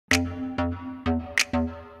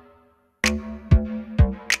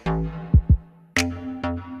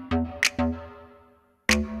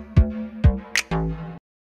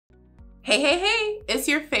Hey, it's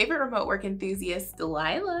your favorite remote work enthusiast,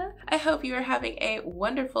 Delilah. I hope you are having a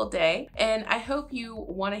wonderful day, and I hope you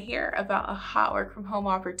want to hear about a hot work from home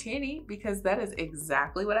opportunity because that is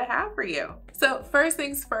exactly what I have for you. So first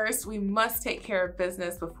things first, we must take care of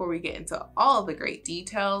business before we get into all of the great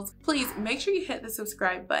details. Please make sure you hit the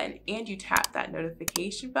subscribe button and you tap that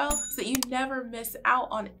notification bell so that you never miss out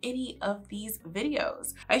on any of these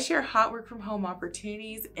videos. I share hot work from home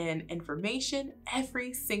opportunities and information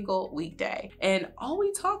every single weekday. And all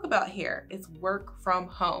we talk about here is work from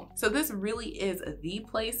home. So this really is the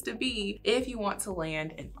place to be if you want to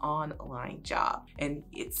land an online job. And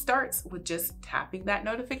it starts with just tapping that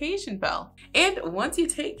notification bell. And once you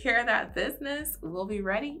take care of that business, we'll be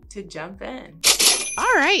ready to jump in.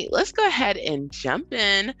 All right, let's go ahead and jump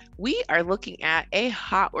in. We are looking at a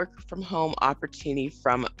hot work from home opportunity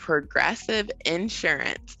from Progressive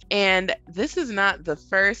Insurance. And this is not the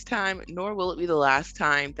first time, nor will it be the last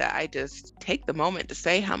time that I just take the moment to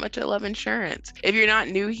say how much I love insurance. If you're not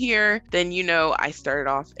new here, then you know I started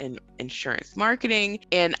off in insurance marketing,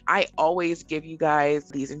 and I always give you guys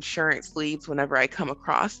these insurance leads whenever I come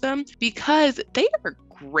across them because they are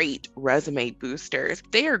great resume boosters.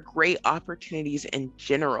 They are great opportunities in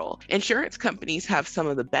general. Insurance companies have some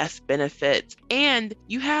of the best benefits, and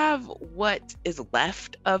you have what is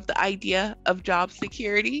left of the idea of job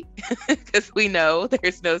security because we know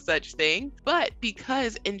there's no such thing. But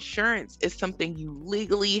because insurance is something you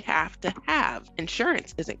legally have to have,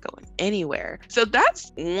 insurance isn't going anywhere. So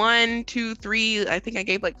that's 1, 2, 3. I think I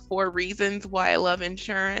gave like 4 reasons why I love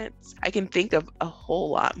insurance. I can think of a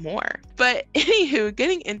whole lot more. But anywho,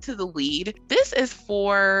 getting into the lead, this is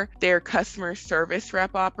for their customer service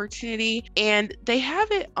rep opportunity, and they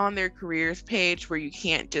have it on their careers page where you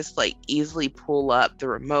can't just like easily pull up the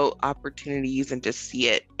remote opportunities and just see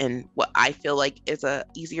it in what I feel like is a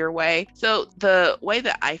easier way. So the way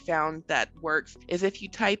that I found that works is if you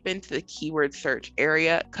type into the keyword search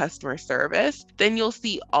area customer service, then you'll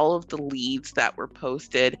see all of the leads that were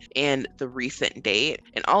posted and the recent date,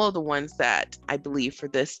 and all of the ones that I believe for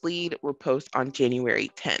this lead were posted on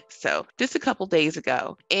January 10th. So just a couple days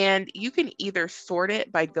ago. And you can either sort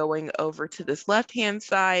it by going over to this left-hand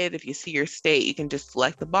side. If you see your state, you can just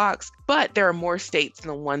select the box, but there are more states than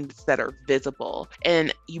the ones that are visible.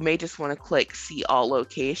 And you may just want to click see all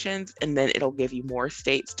locations, and then it'll give you more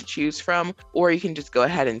states to choose from, or you can just go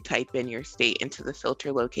ahead and type in your state into the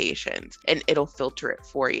filter locations and it'll filter it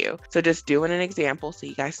for you. So just doing an example so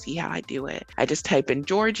you guys see how I do it. I just type in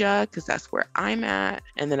Georgia because that's where I'm at,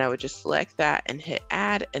 and then I would just select that and hit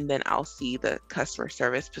add, and then I'll see the customer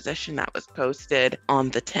service position that was posted on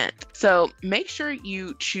the 10th. So make sure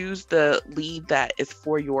you choose the lead that is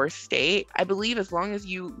for your state. I believe as long as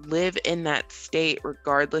you live in that state,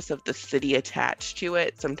 regardless of the city attached to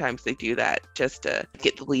it, sometimes they do that just to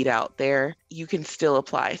get the lead out there, you can still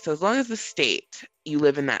apply. So as long as the state, you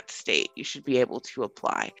live in that state, you should be able to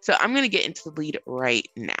apply. So I'm going to get into the lead right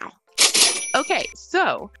now. Okay,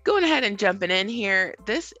 so going ahead and jumping in here,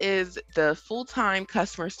 this is the full-time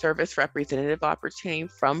customer service representative opportunity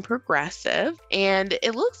from Progressive, and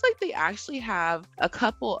it looks like they actually have a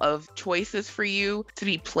couple of choices for you to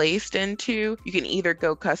be placed into. You can either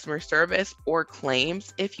go customer service or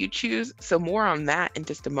claims if you choose, so more on that in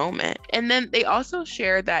just a moment. And then they also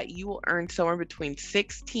share that you will earn somewhere between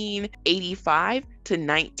 $16.85 to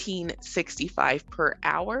 $19.65 per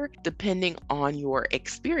hour, depending on your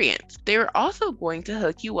experience. They're also going to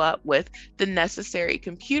hook you up with the necessary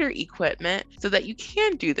computer equipment so that you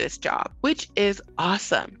can do this job, which is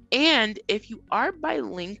awesome. And if you are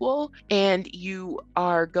bilingual and you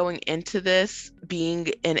are going into this being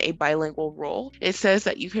in a bilingual role, it says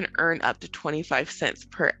that you can earn up to 25 cents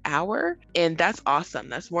per hour. And that's awesome.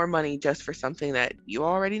 That's more money just for something that you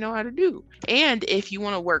already know how to do. And if you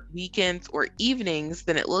want to work weekends or evenings,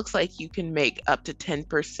 then it looks like you can make up to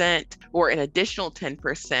 10% or an additional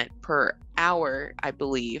 10% per hour, I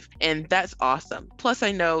believe. And that's awesome. Plus,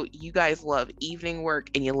 I know you guys love evening work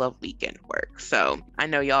and you love weekend work. So I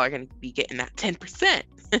know y'all are going to be getting that 10%.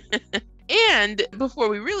 And before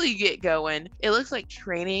we really get going, it looks like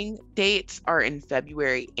training dates are in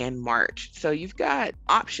February and March. So you've got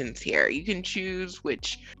options here. You can choose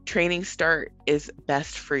which training start is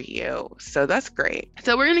best for you. So that's great.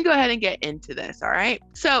 So we're going to go ahead and get into this. All right.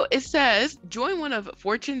 So it says, join one of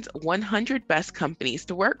Fortune's 100 best companies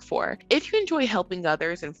to work for. If you enjoy helping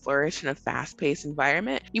others and flourish in a fast-paced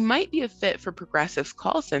environment, you might be a fit for Progressive's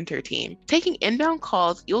call center team. Taking inbound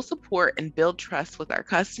calls, you'll support and build trust with our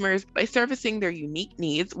customers by serving servicing their unique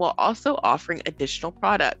needs while also offering additional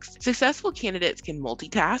products. Successful candidates can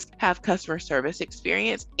multitask, have customer service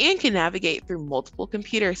experience, and can navigate through multiple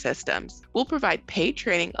computer systems. We'll provide paid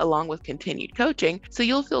training along with continued coaching so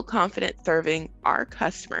you'll feel confident serving our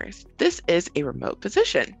customers. This is a remote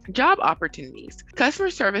position. Job opportunities.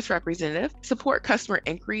 Customer service representative, support customer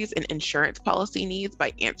inquiries and insurance policy needs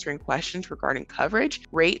by answering questions regarding coverage,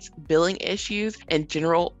 rates, billing issues, and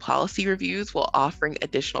general policy reviews while offering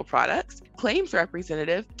additional products. Claims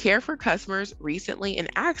representative, care for customers recently in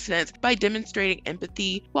accidents by demonstrating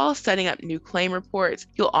empathy while setting up new claim reports.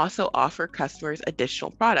 You'll also offer customers additional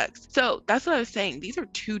products. So that's what I was saying. These are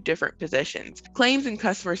two different positions. Claims and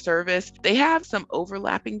customer service, they have some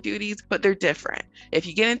overlapping duties, but they're different. If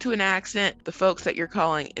you get into an accident, the folks that you're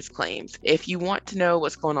calling is claims. If you want to know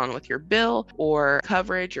what's going on with your bill or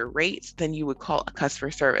coverage or rates, then you would call a customer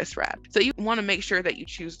service rep. So you want to make sure that you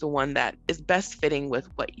choose the one that is best fitting with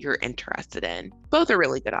what you're interested in. Both are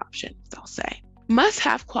really good options, I'll say. Must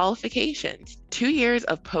have qualifications. 2 years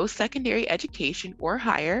of post-secondary education or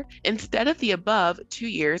higher instead of the above 2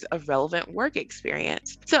 years of relevant work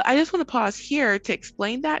experience. So I just want to pause here to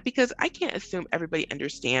explain that because I can't assume everybody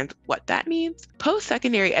understands what that means.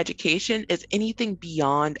 Post-secondary education is anything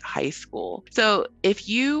beyond high school. So if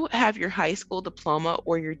you have your high school diploma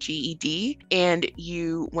or your GED and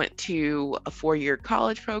you went to a 4-year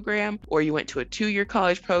college program or you went to a 2-year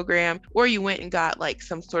college program or you went and got like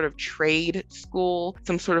some sort of trade school,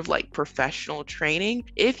 some sort of like professional training,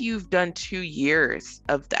 if you've done 2 years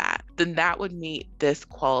of that, then that would meet this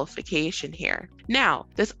qualification here. Now,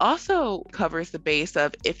 this also covers the base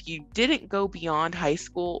of if you didn't go beyond high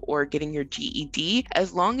school or getting your GED,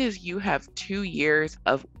 as long as you have 2 years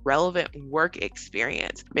of relevant work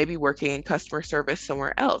experience, maybe working in customer service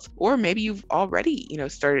somewhere else, or maybe you've already,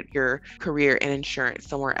 started your career in insurance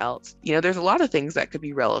somewhere else. There's a lot of things that could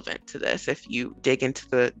be relevant to this. If you dig into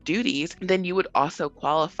the duties, then you would also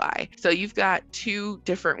qualify. So you've got 2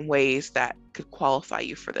 different ways that could qualify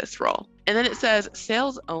you for this role. And then it says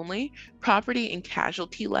sales only, property and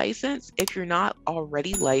casualty license. If you're not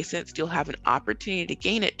already licensed, you'll have an opportunity to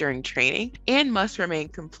gain it during training and must remain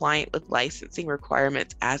compliant with licensing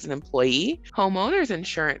requirements as an employee. Homeowners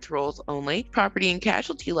insurance roles only, property and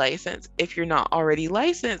casualty license. If you're not already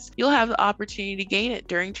licensed, you'll have the opportunity to gain it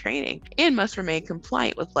during training and must remain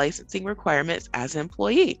compliant with licensing requirements as an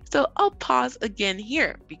employee. So I'll pause again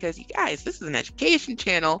here because you guys, this is an education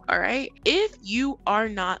channel, all right? If you are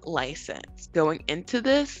not licensed going into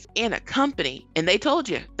this in a company and they told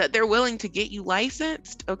you that they're willing to get you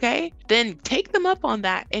licensed, okay, then take them up on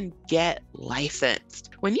that and get licensed.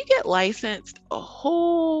 When you get licensed, a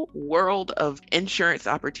whole world of insurance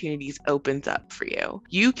opportunities opens up for you.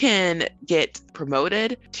 You can get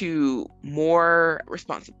promoted to more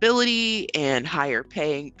responsibility and higher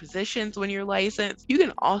paying positions when you're licensed. You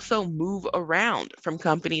can also move around from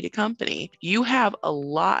company to company. You have a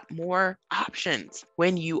lot more options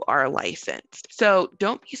when you are licensed. So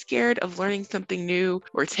don't be scared of learning something new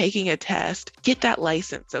or taking a test. Get that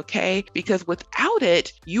license, okay? Because without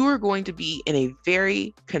it, you are going to be in a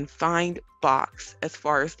very confined box as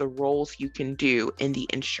far as the roles you can do in the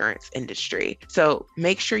insurance industry. So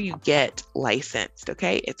make sure you get licensed,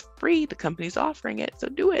 okay? It's free. The company's offering it, so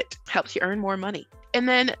do it. Helps you earn more money. And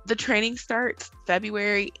then the training starts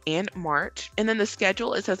February and March. And then the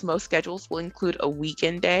schedule, it says most schedules will include a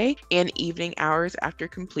weekend day and evening hours after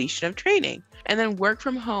completion of training. And then work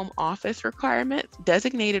from home office requirements,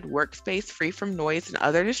 designated workspace free from noise and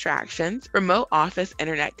other distractions, remote office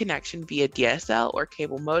internet connection via DSL or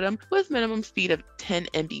cable modem with minimum speed of 10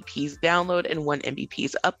 Mbps download and 1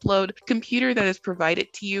 Mbps upload. Computer that is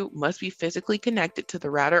provided to you must be physically connected to the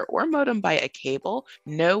router or modem by a cable,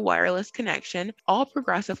 no wireless connection. All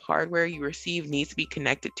Progressive hardware you receive needs to be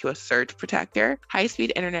connected to a surge protector.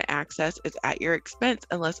 High-speed internet access is at your expense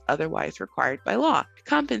unless otherwise required by law.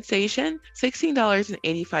 Compensation,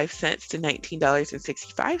 $16.85 to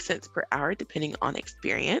 $19.65 per hour depending on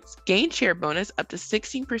experience. Gain share bonus up to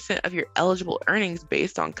 16% of your eligible earnings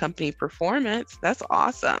based on company performance. That's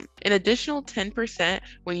awesome. An additional 10%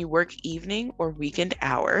 when you work evening or weekend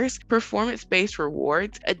hours. Performance-based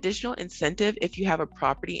rewards, additional incentive if you have a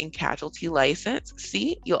property and casualty license.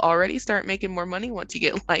 See, you'll already start making more money once you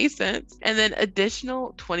get licensed. And then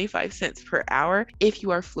additional 25 cents per hour if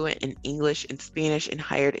you are fluent in English and Spanish and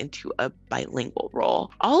hired into a bilingual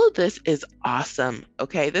role. All of this is awesome.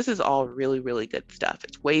 Okay, this is all really, really good stuff.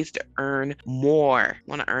 It's ways to earn more.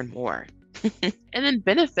 Want to earn more. And then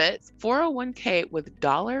benefits, 401k with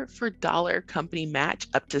dollar for dollar company match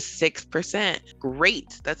up to 6%.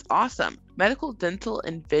 Great. That's awesome. medical, dental,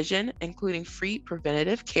 and vision, including free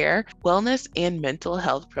preventative care, wellness, and mental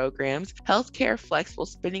health programs, healthcare flexible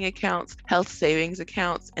spending accounts, health savings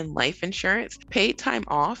accounts, and life insurance, paid time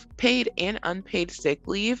off, paid and unpaid sick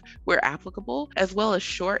leave where applicable, as well as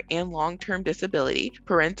short and long-term disability,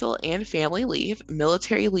 parental and family leave,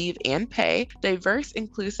 military leave and pay, diverse,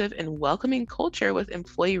 inclusive, and welcoming culture with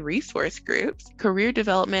employee resource groups, career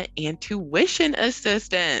development, and tuition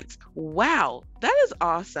assistance. Wow, that is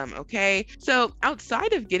awesome. Okay. So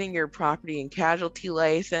outside of getting your property and casualty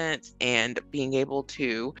license and being able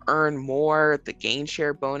to earn more, the gain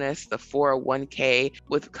share bonus, the 401k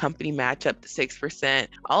with company match up to 6%,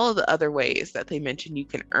 all of the other ways that they mentioned you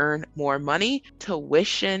can earn more money,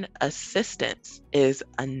 tuition assistance is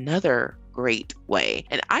another great way.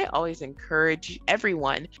 And I always encourage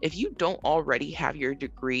everyone, if you don't already have your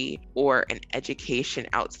degree or an education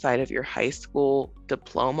outside of your high school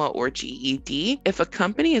diploma or GED, if a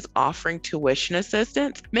company is offering tuition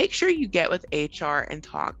assistance, make sure you get with HR and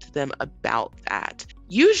talk to them about that.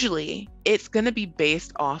 Usually, it's going to be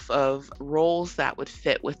based off of roles that would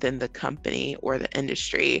fit within the company or the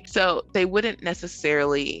industry. So they wouldn't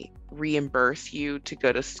necessarily reimburse you to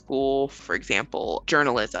go to school, for example,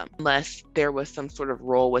 journalism, unless there was some sort of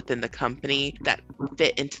role within the company that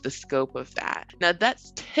fit into the scope of that. Now,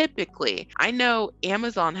 that's typically, I know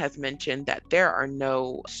Amazon has mentioned that there are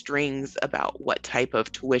no strings about what type of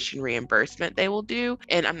tuition reimbursement they will do.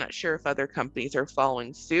 And I'm not sure if other companies are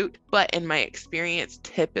following suit, but in my experience,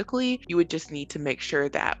 typically you would just need to make sure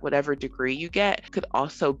that whatever degree you get could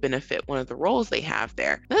also benefit one of the roles they have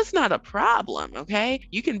there. That's not a problem, okay?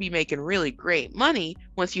 You can be making really great money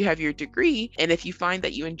once you have your degree. And if you find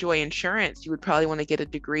that you enjoy insurance, you would probably want to get a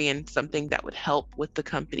degree in something that would help with the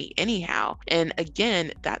company anyhow. And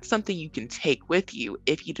again, that's something you can take with you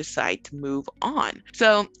if you decide to move on.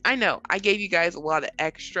 So I know I gave you guys a lot of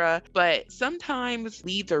extra, but sometimes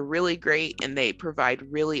leads are really great and they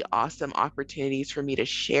provide really awesome opportunities for me to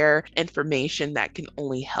share information that can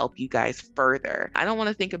only help you guys further. I don't want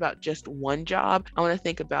to think about just one job. I want to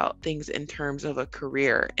think about things in terms of a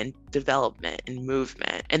career and development and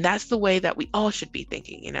movement. And that's the way that we all should be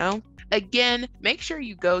thinking, you know? Again, make sure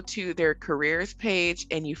you go to their careers page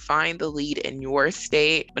and you find the lead in your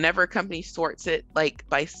state. Whenever a company sorts it like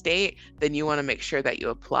by state, then you want to make sure that you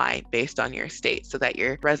apply based on your state so that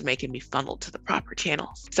your resume can be funneled to the proper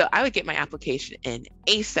channels. So I would get my application in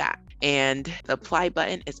ASAP, and the apply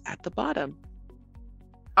button is at the bottom.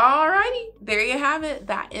 Alrighty, there you have it.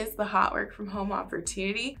 That is the hot work from home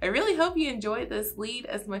opportunity. I really hope you enjoyed this lead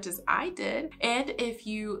as much as I did. And if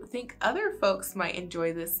you think other folks might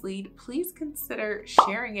enjoy this lead, please consider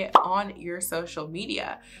sharing it on your social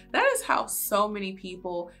media. That is how so many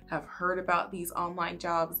people have heard about these online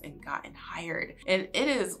jobs and gotten hired. And it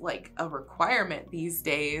is like a requirement these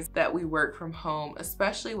days that we work from home,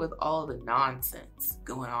 especially with all the nonsense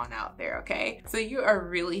going on out there, okay? So you are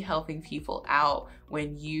really helping people out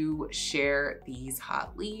when you share these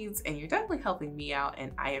hot leads, and you're definitely helping me out,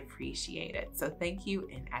 and I appreciate it. So thank you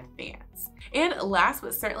in advance. And last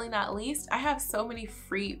but certainly not least, I have so many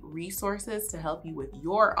free resources to help you with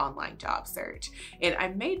your online job search. And I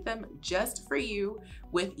made them just for you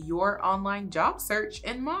with your online job search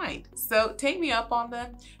in mind. So take me up on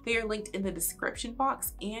them. They are linked in the description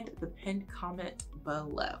box and the pinned comment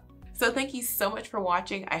below. So thank you so much for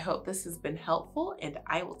watching. I hope this has been helpful, and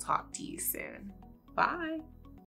I will talk to you soon. Bye.